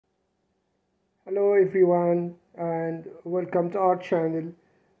Hello everyone and welcome to our channel.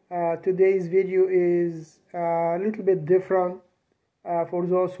 Today's video is a little bit different. For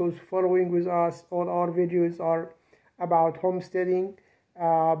those who's following with us, all our videos are about homesteading,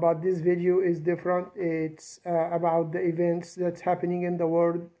 but this video is different. It's about the events that's happening in the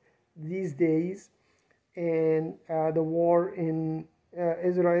world these days, and the war in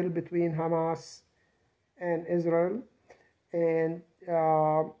Israel, between Hamas and Israel, and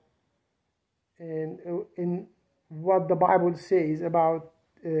in what the Bible says about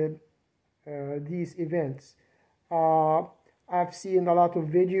these events. I've seen a lot of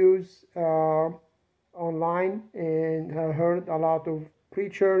videos online and heard a lot of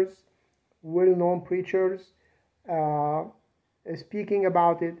preachers, well-known preachers, speaking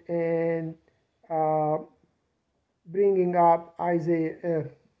about it and bringing up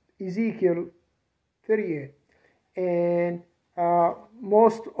Ezekiel 38. And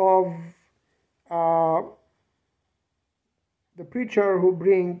most of the preacher who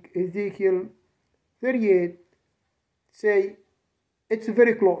bring Ezekiel 38 say it's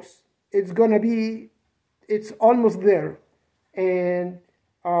very close. It's almost there, and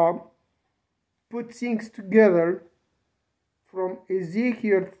put things together from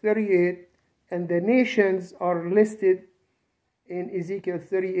Ezekiel 38, and the nations are listed in Ezekiel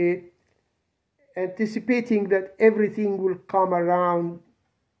 38, anticipating that everything will come around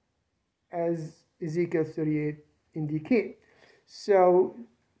as Ezekiel 38 indicate. So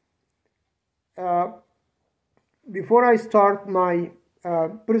before I start my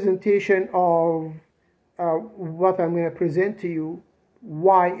presentation of what I'm going to present to you,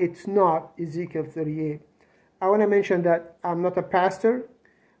 why it's not Ezekiel 38, I want to mention that I'm not a pastor.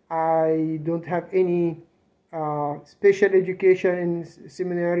 I don't have any special education in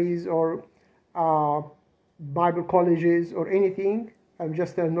seminaries or Bible colleges or anything. I'm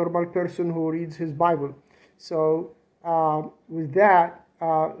just a normal person who reads his Bible. So with that,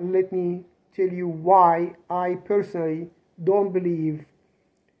 let me tell you why I personally don't believe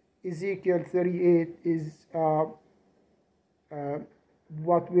Ezekiel 38 is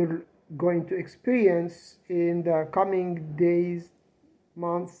what we're going to experience in the coming days,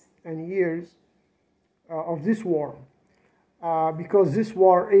 months, and years of this war. Because this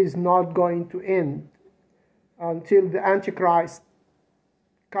war is not going to end until the Antichrist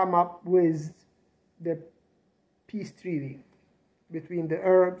come up with the peace treaty between the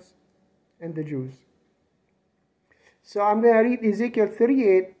Arabs and the Jews. So I'm going to read Ezekiel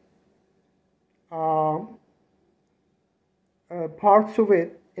 38, parts of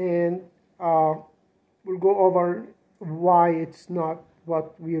it, and we'll go over why it's not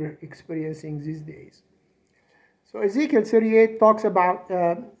what we're experiencing these days. So Ezekiel 38 talks about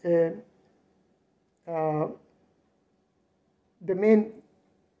the main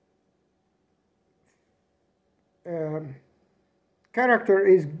character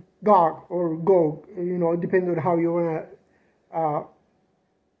is Gog or Gog, depending on how you want to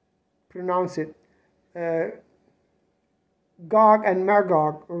pronounce it. Gog and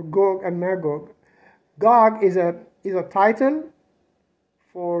Magog, or Gog and Magog. Gog is a title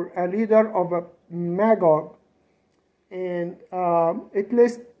for a leader of a Magog, and it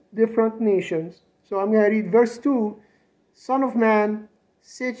lists different nations. So I'm going to read verse 2. Son of man,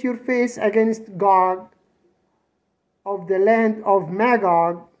 set your face against Gog of the land of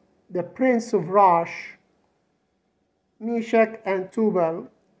Magog, the prince of Rosh, Meshach and Tubal,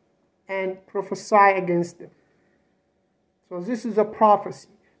 and prophesy against them. So this is a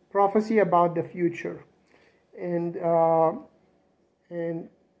prophecy about the future. And then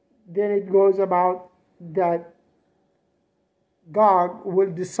it goes about that Gog will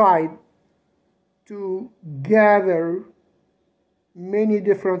decide to gather many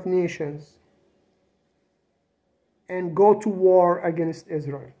different nations and go to war against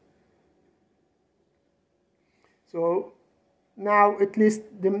Israel. So now at least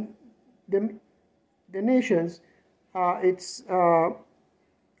the nations, it's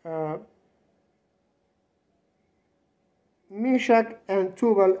Meshach and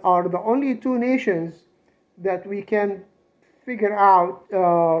Tubal are the only two nations that we can figure out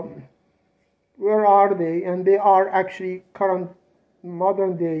where are they, and they are actually current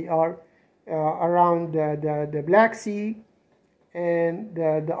modern day are around the Black Sea and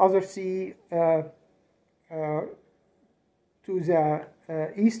the other sea to the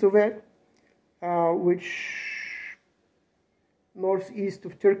east of it, which northeast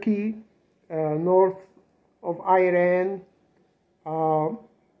of Turkey, north of Iran.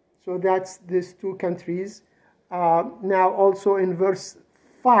 So that's these two countries. Now also in verse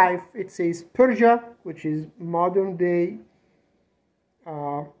 5 it says Persia, which is modern day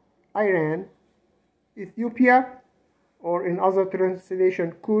Iran, Ethiopia, or in other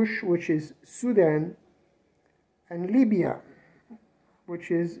translation, Kush, which is Sudan, and Libya,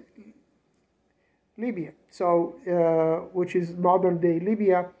 which is Libya, so which is modern day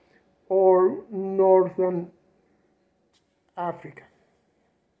Libya or northern Africa.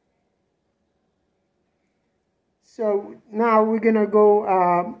 So now we're gonna go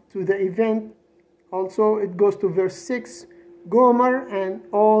to the event. Also, it goes to verse 6. Gomer and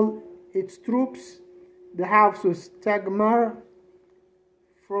all its troops, the house of Tagmar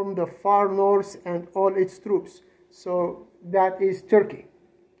from the far north and all its troops. So that is Turkey.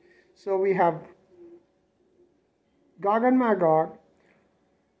 So we have Gog and Magog,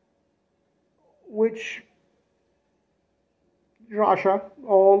 which Russia,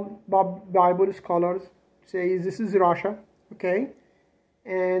 all Bible scholars say this is Russia, okay?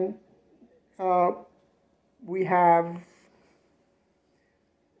 And we have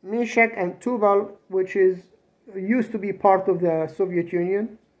Meshach and Tubal, which used to be part of the Soviet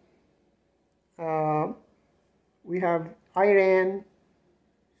Union. We have Iran,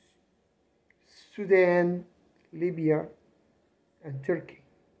 Sudan, Libya, and Turkey.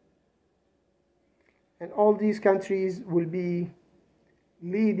 And all these countries will be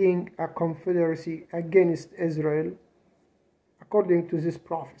leading a confederacy against Israel, according to this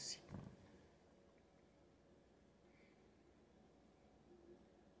prophecy.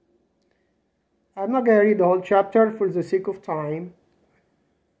 I'm not going to read the whole chapter for the sake of time.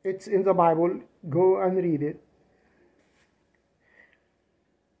 It's in the Bible. Go and read it.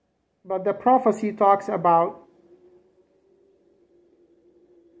 But the prophecy talks about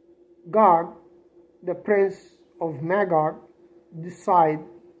Gog, the prince of Magog, decide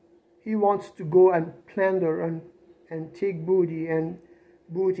he wants to go and plunder and take booty and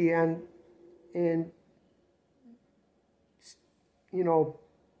you know,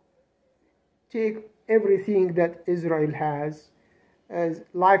 take everything that Israel has as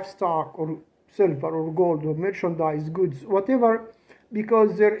livestock or silver or gold or merchandise goods, whatever,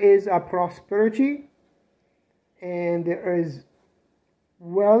 because there is a prosperity and there is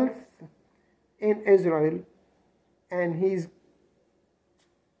wealth in Israel, and he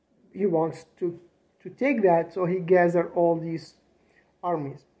wants to take that, so he gathered all these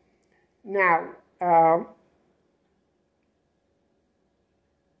armies. Now,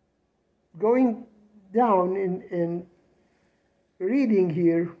 going down in reading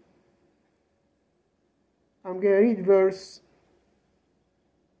here, I'm going to read verse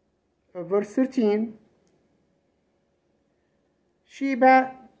 13.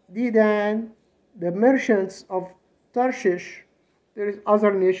 Sheba, Dedan, the merchants of Tarshish, there is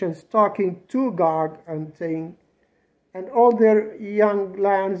other nations talking to Gog and saying, and all their young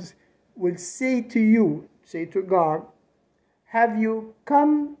lions will say to Gog, have you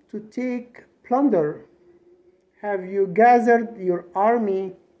come to take plunder? Have you gathered your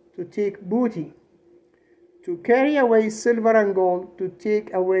army to take booty, to carry away silver and gold, to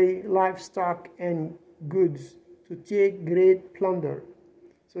take away livestock and goods, to take great plunder?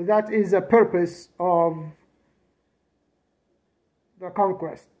 So that is the purpose of the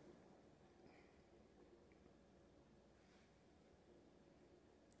conquest.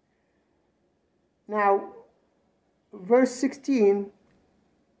 Now, verse 16,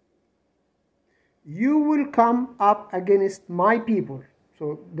 you will come up against my people.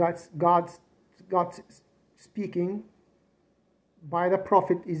 So that's God speaking by the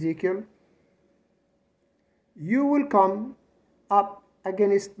prophet Ezekiel. You will come up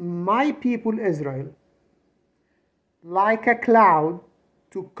against my people Israel like a cloud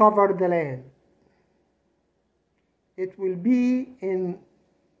to cover the land. It will be in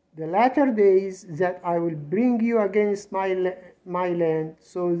the latter days that I will bring you against my land,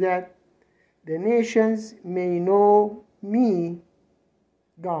 so that the nations may know me,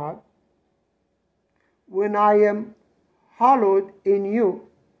 God, when I am hallowed in you.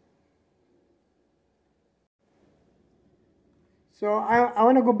 So I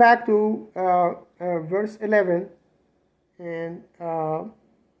want to go back to verse 11, and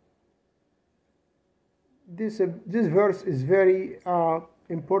this verse is very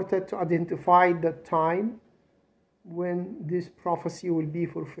important to identify the time when this prophecy will be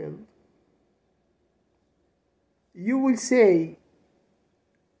fulfilled. You will say,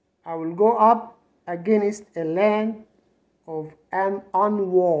 I will go up against a land of an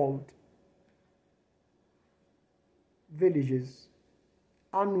unwalled villages.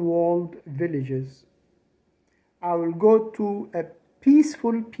 Unwalled villages. I will go to a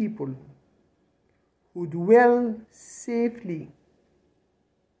peaceful people who dwell safely,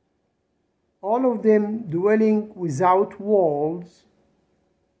 all of them dwelling without walls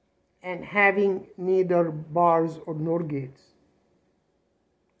and having neither bars or nor gates.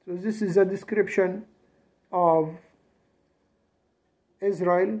 So this is a description of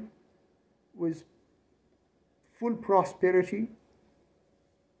Israel with full prosperity.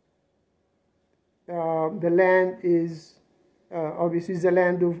 The land is obviously the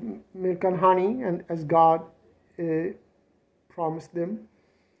land of milk and honey, and as God promised them.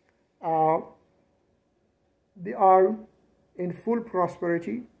 They are in full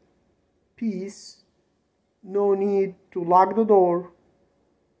prosperity, peace, no need to lock the door,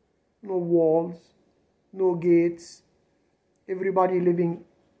 no walls, no gates, everybody living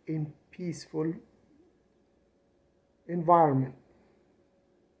in peaceful environment.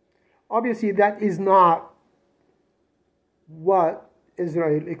 Obviously, that is not what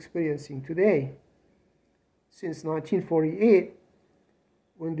Israel is experiencing today. Since 1948,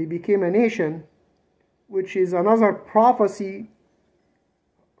 when they became a nation, which is another prophecy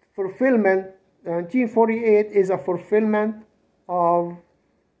fulfillment. 1948 is a fulfillment of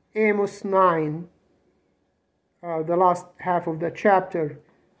Amos 9, the last half of the chapter.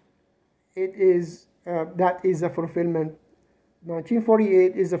 It is that is a fulfillment.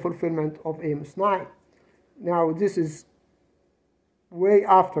 1948 is a fulfillment of Amos 9. Now this is way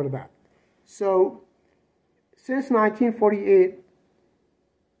after that. So since 1948,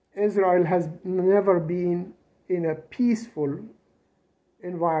 Israel has never been in a peaceful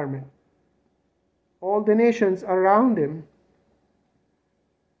environment. All the nations around them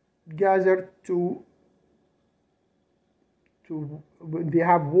gathered to they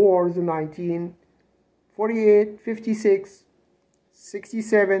have wars in 1948, 56,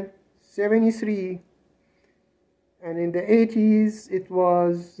 67, 73, and in the 80s it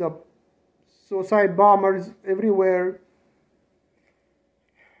was suicide bombers everywhere.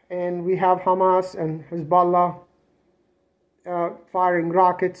 And we have Hamas and Hezbollah firing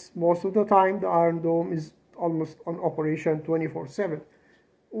rockets most of the time. The Iron Dome is almost on operation 24/7.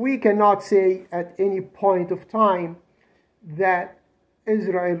 We cannot say at any point of time that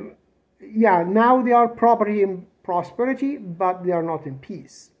Israel, now they are probably in prosperity, but they are not in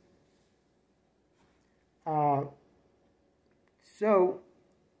peace. So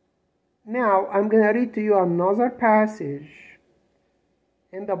now I'm going to read to you another passage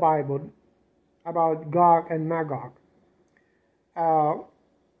in the Bible about Gog and Magog.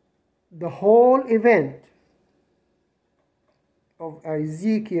 The whole event of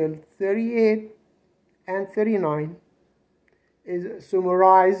Ezekiel 38 and 39 is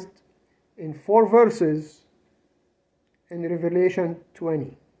summarized in 4 verses in Revelation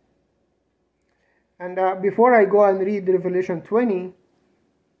 20. And before I go and read Revelation 20,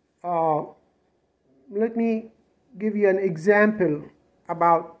 let me give you an example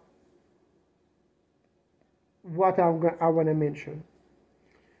about what I want to mention.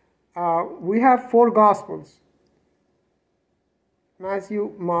 We have 4 Gospels: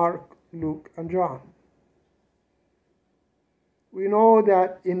 Matthew, Mark, Luke, and John. We know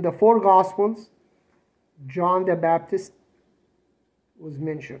that in the 4 Gospels, John the Baptist was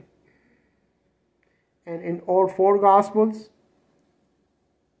mentioned. And in all 4 Gospels,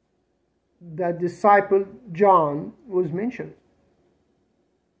 the disciple John was mentioned.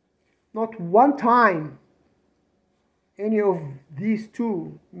 Not one time any of these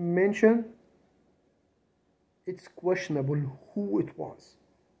 2 mentioned. It's questionable who it was.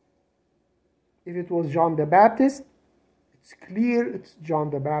 If it was John the Baptist, it's clear it's John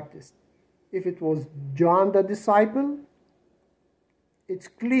the Baptist. If it was John the disciple, it's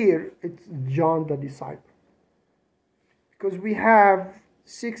clear it's John the disciple. Because we have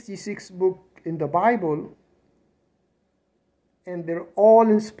 66 books in the Bible, and they're all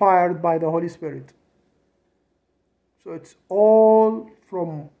inspired by the Holy Spirit. So it's all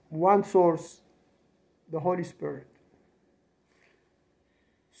from one source, the Holy Spirit.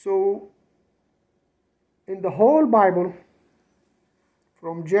 So in the whole Bible,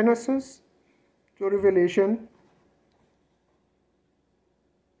 from Genesis to Revelation,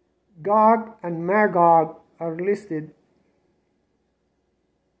 Gog and Magog are listed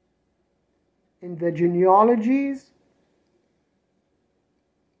in the genealogies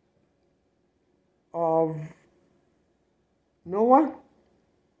of Noah,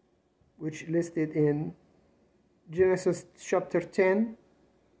 which listed in Genesis chapter 10,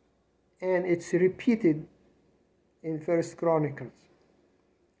 and it's repeated in 1 Chronicles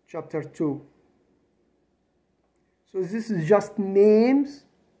chapter 2. So this is just names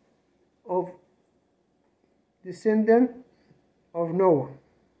of descendants of Noah.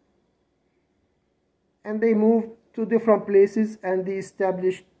 And they moved to different places and they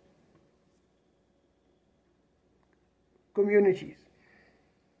established communities.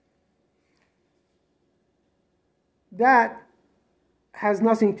 That has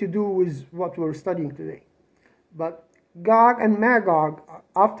nothing to do with what we're studying today. But Gog and Magog,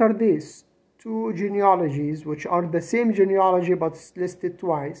 after this, two genealogies, which are the same genealogy but listed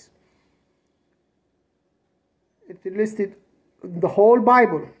twice, it's listed in the whole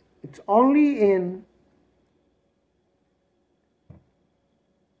Bible. It's only in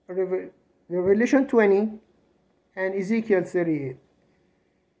Revelation 20 and Ezekiel 38.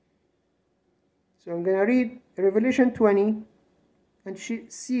 So I'm going to read Revelation 20 and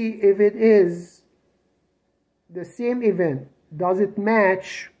see if it is the same event. Does it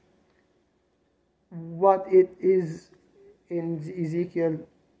match what it is in Ezekiel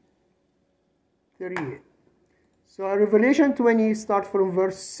 38? So Revelation 20 starts from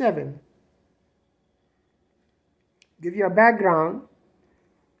verse 7. Give you a background.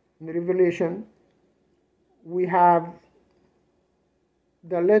 In Revelation, we have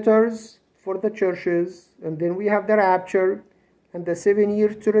the letters for the churches, and then we have the rapture and the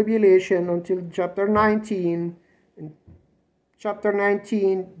 7-year tribulation until chapter 19. In chapter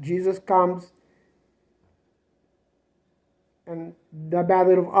 19, Jesus comes and the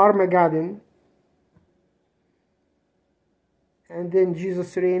battle of Armageddon, and then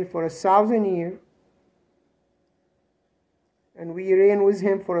Jesus reigned for 1,000 years, and we reign with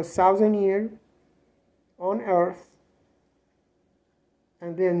him for 1,000 years on earth.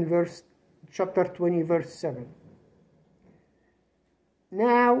 And then chapter 20, verse 7.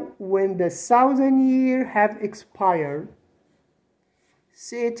 Now, when the 1,000 years have expired,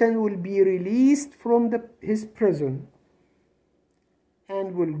 Satan will be released from his prison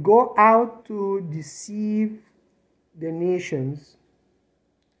and will go out to deceive the nations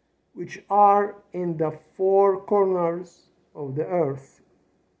which are in the four corners of the earth,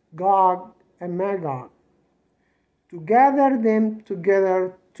 Gog and Magog, to gather them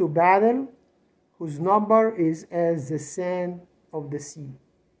together to battle, whose number is as the sand of the sea.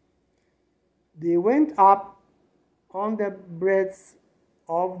 They went up on the breadth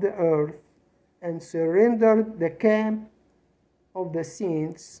of the earth and surrendered the camp of the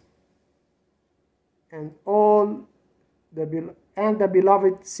saints and the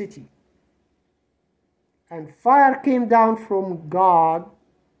beloved city. And fire came down from God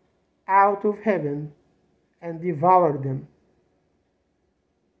out of heaven and devoured them.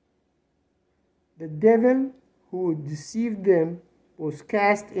 The devil who deceived them was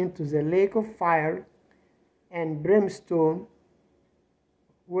cast into the lake of fire and brimstone,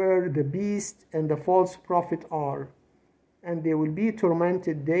 where the beast and the false prophet are, and they will be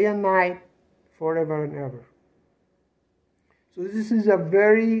tormented day and night forever and ever. So this is a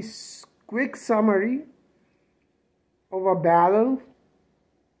very quick summary of a battle.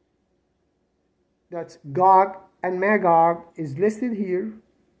 That's Gog and Magog is listed here.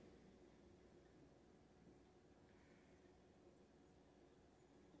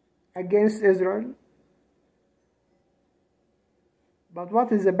 Against Israel. But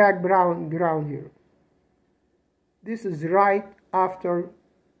what is the background here? This is right after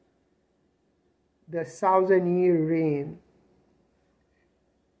the 1,000-year reign.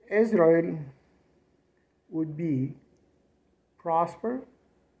 Israel would be prosper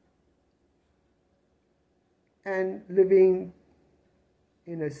and living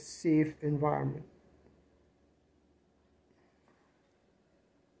in a safe environment.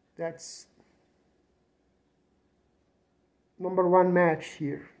 That's number one match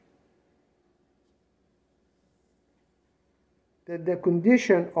here. That the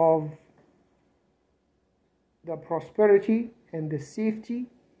condition of the prosperity and the safety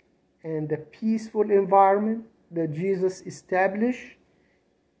and the peaceful environment that Jesus established,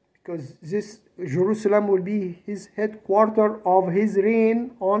 because this Jerusalem will be his headquarters of his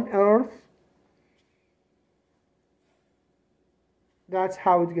reign on earth. That's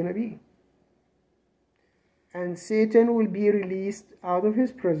how it's going to be. And Satan will be released out of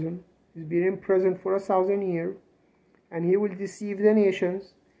his prison. He's been in prison for 1,000 years. And he will deceive the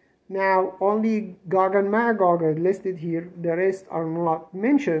nations. Now, only Gog and Magog are listed here. The rest are not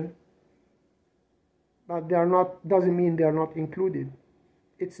mentioned. But they are not, doesn't mean they are not included.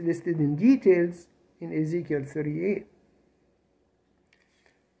 It's listed in details in Ezekiel 38.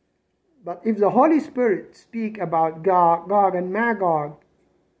 But if the Holy Spirit speak about Gog and Magog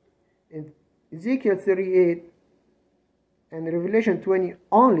in Ezekiel 38 and Revelation 20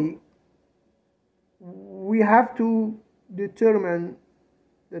 only, we have to determine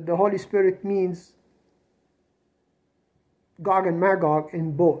that the Holy Spirit means Gog and Magog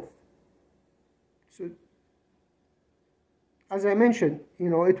in both. So, as I mentioned,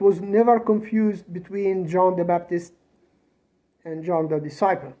 it was never confused between John the Baptist and John the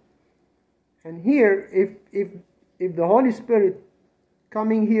disciple. And here, if if the Holy Spirit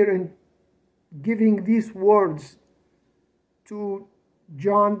coming here and giving these words to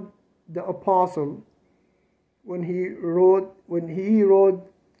John the Apostle when he wrote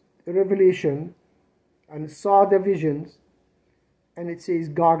Revelation and saw the visions, and it says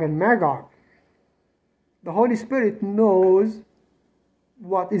Gog and Magog, the Holy Spirit knows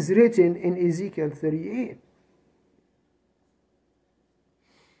what is written in Ezekiel 38.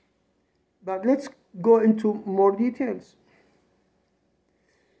 But let's go into more details.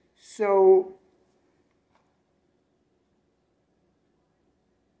 So,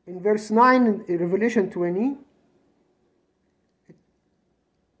 in verse 9 in Revelation 20,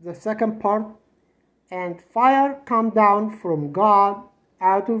 the second part, and fire come down from God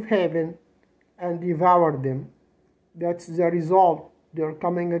out of heaven and devoured them. That's the result. They're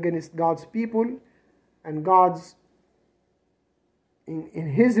coming against God's people, and God's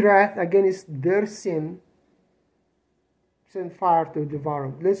in his wrath against their sin sent fire to devour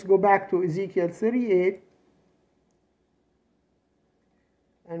them. Let's go back to Ezekiel 38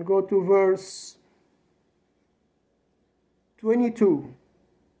 and go to verse 22.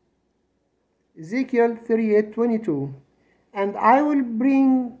 Ezekiel 38:22. And I will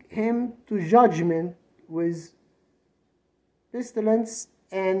bring him to judgment with pestilence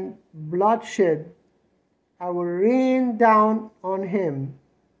and bloodshed. I will rain down on him,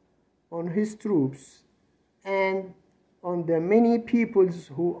 on his troops, and on the many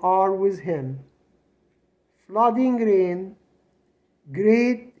peoples who are with him. Flooding rain,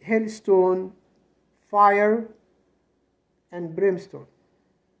 great hailstone, fire, and brimstone.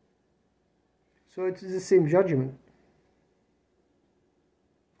 So it is the same judgment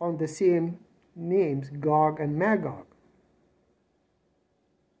on the same names, Gog and Magog,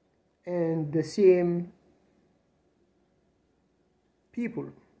 and the same people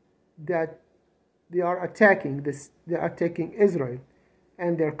that they are attacking. They are attacking Israel,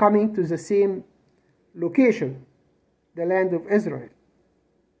 and they're coming to the same location, the land of Israel,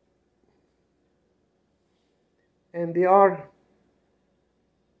 and they are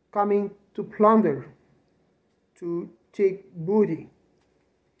coming to plunder, to take booty.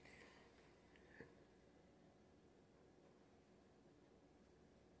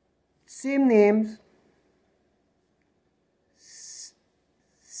 Same names,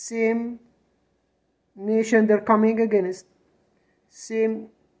 same nation they're coming against, same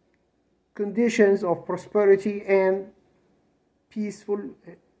conditions of prosperity and peaceful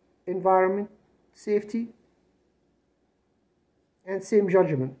environment, safety, and same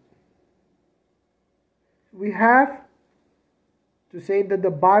judgment. We have to say that the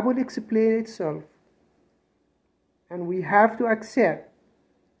Bible explains itself, and we have to accept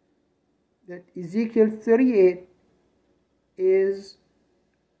that Ezekiel 38 is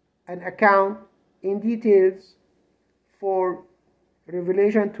an account in details for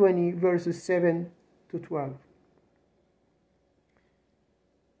Revelation 20 verses 7 to 12.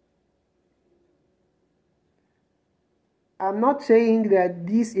 I'm not saying that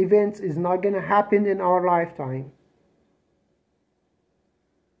these events is not going to happen in our lifetime,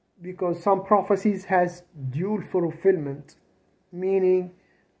 because some prophecies has dual fulfillment, meaning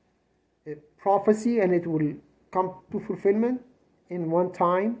a prophecy and it will come to fulfillment in one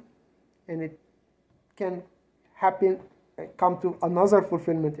time, and it can happen, come to another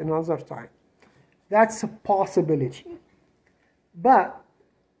fulfillment in another time. That's a possibility. But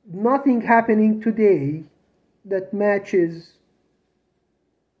nothing happening today that matches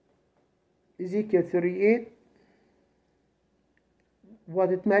Ezekiel 38.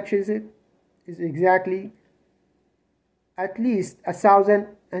 What it matches it is exactly at least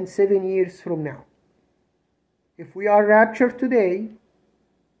 1,007 years from now. If we are raptured today,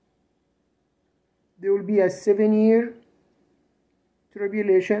 there will be a 7-year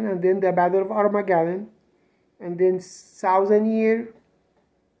tribulation, and then the battle of Armageddon, and then 1,000 year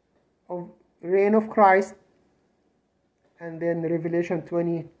of reign of Christ, and then Revelation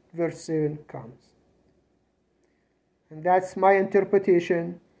 20 verse 7 comes. And that's my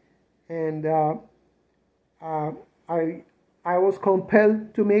interpretation, and I was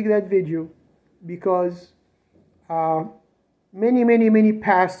compelled to make that video because many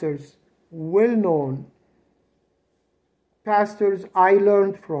pastors, well-known pastors I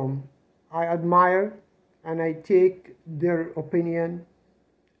learned from, I admire, and I take their opinion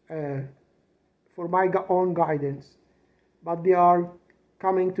for my own guidance. But they are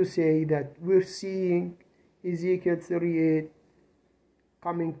coming to say that we're seeing Ezekiel 38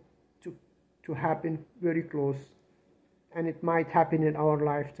 coming to happen very close, and it might happen in our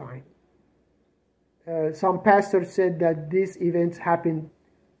lifetime. Some pastors said that these events happened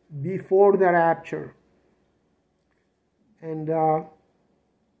before the rapture. And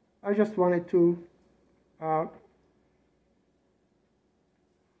I just wanted to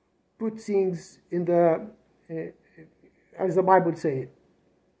put things in the as the Bible says.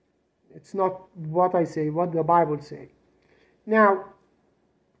 It's not what I say, what the Bible says. Now,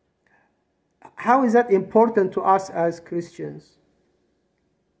 how is that important to us as Christians?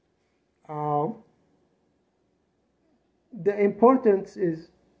 The importance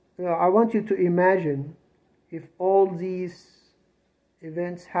is, I want you to imagine if all these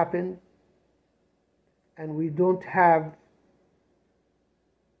events happen and we don't have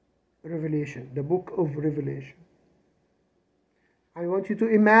Revelation, the book of Revelation. I want you to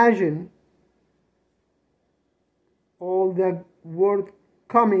imagine all the world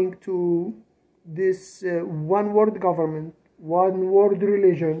coming to this one world government, one world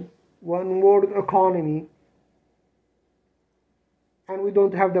religion, one world economy, and we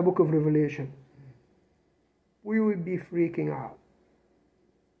don't have the book of Revelation. We would be freaking out.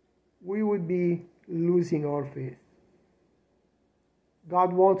 We would be losing our faith.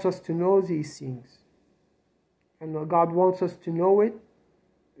 God wants us to know these things. And God wants us to know it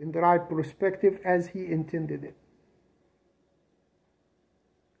in the right perspective as He intended it.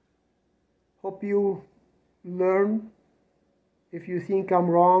 Hope you learn. If you think I'm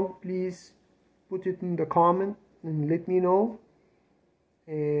wrong, please put it in the comment and let me know.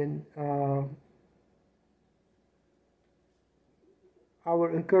 And I will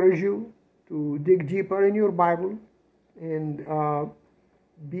encourage you to dig deeper in your Bible and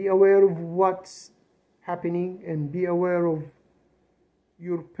be aware of what's happening and be aware of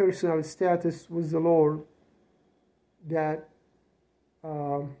your personal status with the Lord, that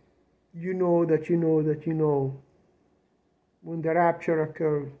you know when the rapture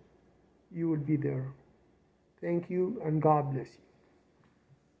occurs, you will be there. Thank you, and God bless you.